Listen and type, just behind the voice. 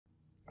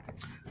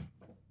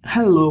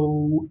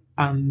Hello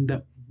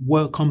and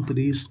welcome to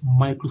this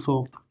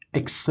Microsoft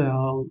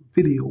Excel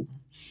video.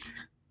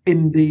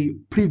 In the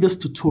previous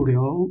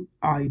tutorial,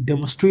 I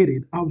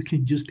demonstrated how we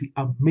can use the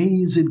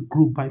amazing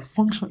group by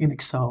function in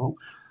Excel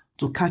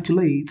to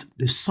calculate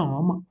the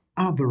sum,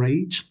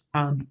 average,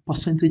 and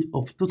percentage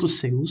of total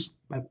sales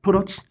by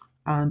products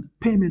and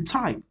payment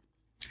type.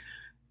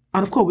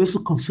 And of course, we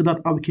also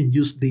considered how we can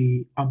use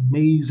the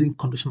amazing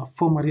conditional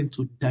formatting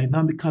to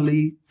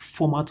dynamically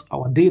format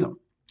our data.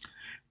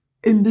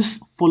 In this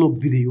follow-up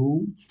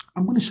video,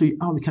 I'm going to show you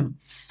how we can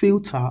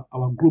filter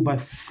our group by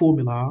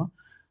formula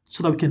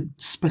so that we can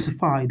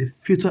specify the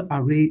filter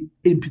array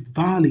input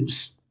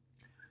values.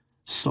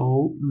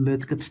 So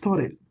let's get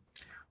started.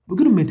 We're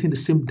going to maintain the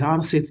same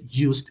data set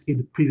used in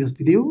the previous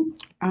video,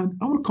 and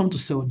I'm going to come to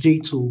cell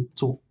J2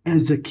 to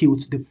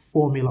execute the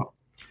formula.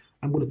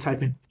 I'm going to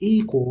type in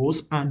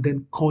equals and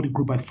then call the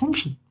group by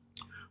function.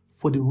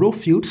 For the row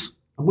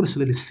fields, I'm going to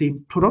select the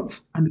same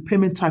products and the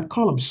payment type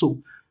column.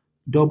 So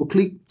double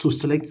click to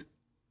select,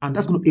 and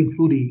that's going to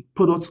include the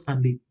products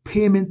and the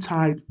payment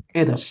type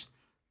headers,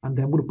 and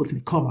then I'm going to put in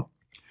a comma.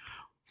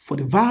 For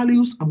the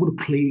values, I'm going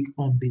to click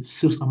on the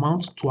sales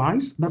amount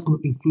twice. That's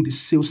going to include the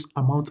sales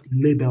amount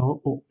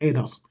label or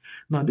headers.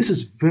 Now this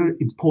is very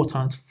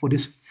important for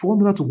this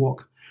formula to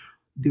work.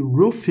 The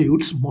row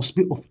fields must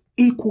be of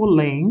equal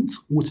length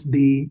with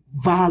the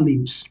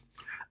values,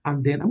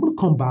 and then I'm going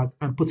to come back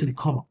and put in a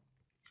comma.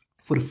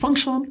 For the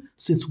function,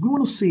 since we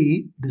want to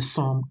see the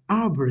sum,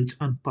 average,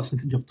 and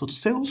percentage of total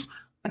sales,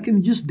 I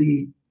can use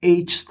the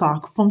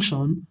hStack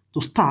function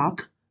to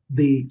stack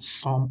the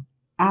sum,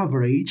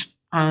 average,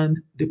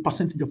 and the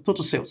percentage of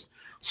total sales.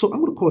 So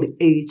I'm going to call the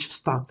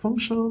hStack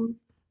function,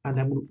 and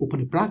I'm going to open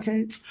the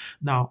brackets.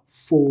 Now,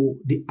 for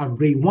the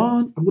array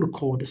 1, I'm going to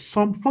call the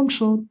sum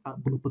function.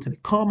 I'm going to put in a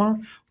comma.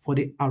 For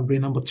the array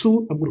number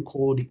 2, I'm going to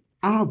call the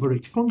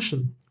average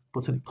function.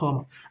 Put in a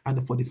comma,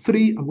 and for the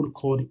 3 I'm going to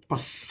call the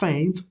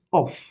percent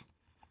of.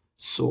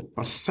 So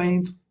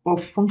percent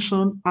of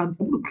function, and I'm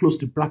going to close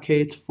the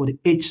bracket for the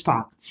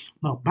hStack.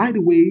 Now, by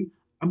the way,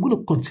 I'm going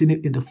to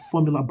continue in the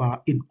formula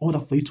bar in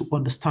order for you to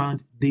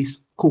understand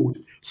this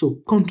code. So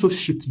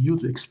Ctrl+Shift+U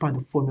to expand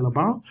the formula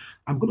bar.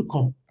 I'm going to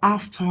come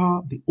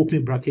after the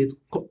opening bracket,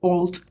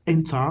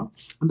 Alt-Enter,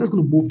 and that's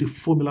going to move the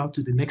formula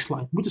to the next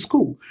line, which is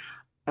cool.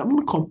 I'm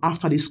going to come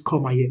after this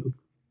comma here,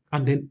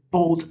 and then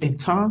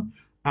Alt-Enter.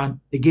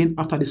 And again,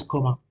 after this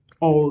comma,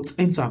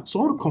 Alt-Enter. So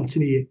I want to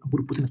continue here. I'm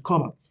going to put in a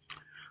comma.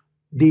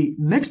 The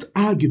next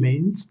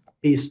argument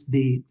is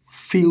the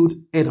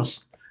field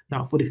headers.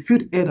 Now, for the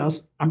field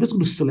headers, I'm just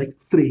going to select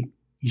 3,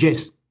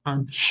 yes,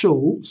 and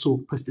show.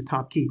 So press the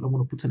tab key. I'm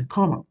going to put in a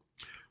comma.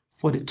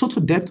 For the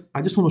total depth,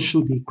 I just want to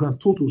show the grand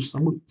totals.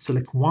 I'm going to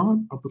select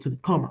 1 and put in a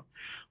comma.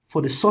 For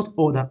the sort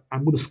order,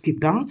 I'm going to skip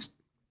that.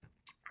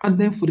 And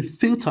then for the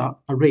filter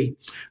array,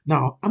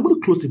 now I'm going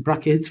to close the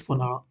bracket for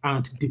now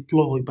and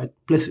deploy by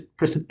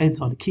pressing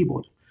enter on the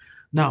keyboard.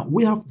 Now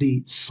we have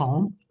the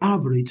sum,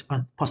 average,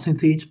 and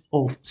percentage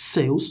of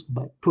sales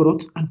by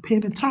product and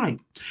payment type.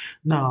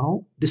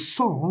 Now the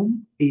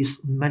sum is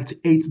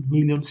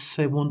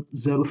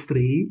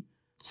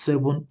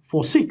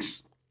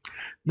 98,703,746.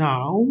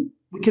 Now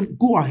we can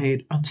go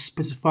ahead and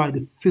specify the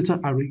filter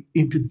array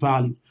input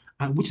value,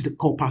 and which is the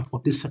core part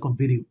of this second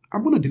video.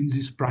 I'm going to delete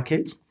this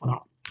bracket for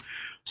now.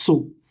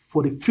 So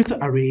for the filter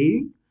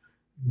array,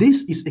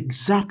 this is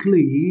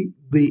exactly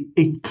the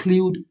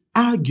include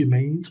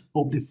argument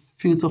of the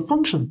filter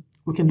function.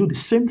 We can do the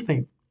same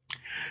thing.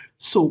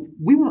 So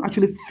we will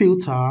actually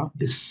filter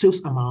the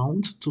sales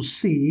amount to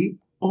see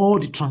all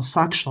the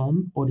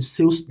transaction or the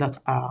sales that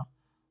are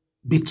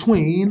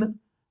between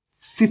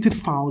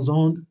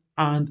 50,000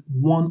 and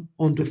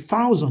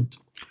 100,000.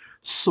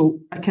 So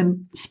I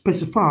can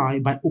specify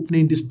by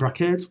opening this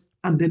bracket,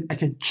 and then I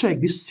can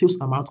check this sales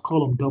amount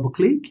column, double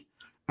click.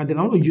 And then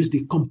I want to use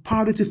the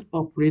comparative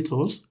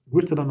operators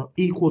greater than or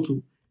equal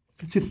to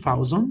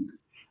 50,000,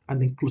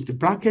 and then close the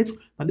bracket.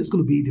 And this is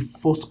going to be the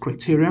first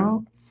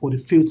criteria for the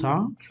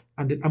filter.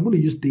 And then I'm going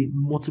to use the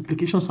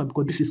multiplication sign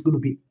because this is going to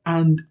be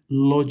AND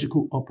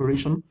logical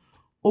operation.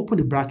 Open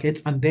the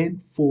bracket, and then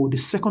for the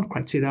second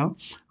criteria,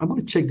 I'm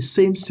going to check the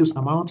same sales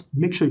amount.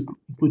 Make sure you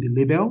include the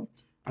label.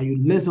 Are you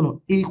less than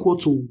or equal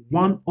to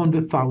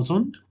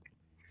 100,000?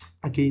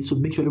 Okay, so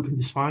make sure everything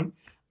is fine.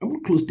 I'm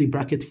going to close the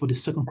bracket for the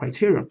second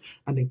criteria,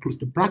 and then close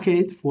the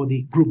bracket for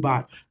the group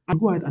by, and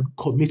go ahead and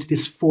commit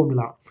this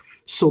formula.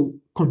 So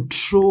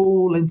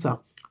Control Enter.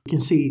 You can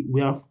see we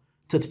have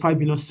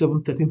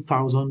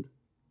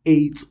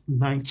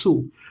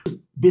 35,713,892. This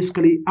is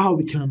basically how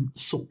we can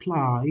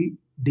supply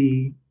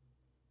the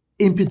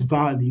input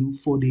value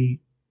for the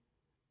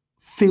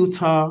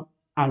filter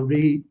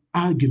array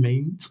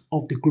argument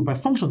of the group by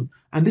function,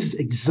 and this is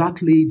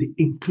exactly the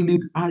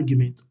include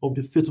argument of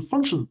the filter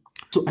function.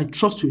 So I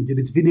trust you enjoyed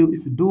this video.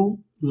 If you do,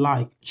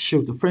 like, share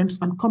with your friends,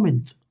 and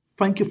comment.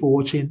 Thank you for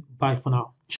watching. Bye for now.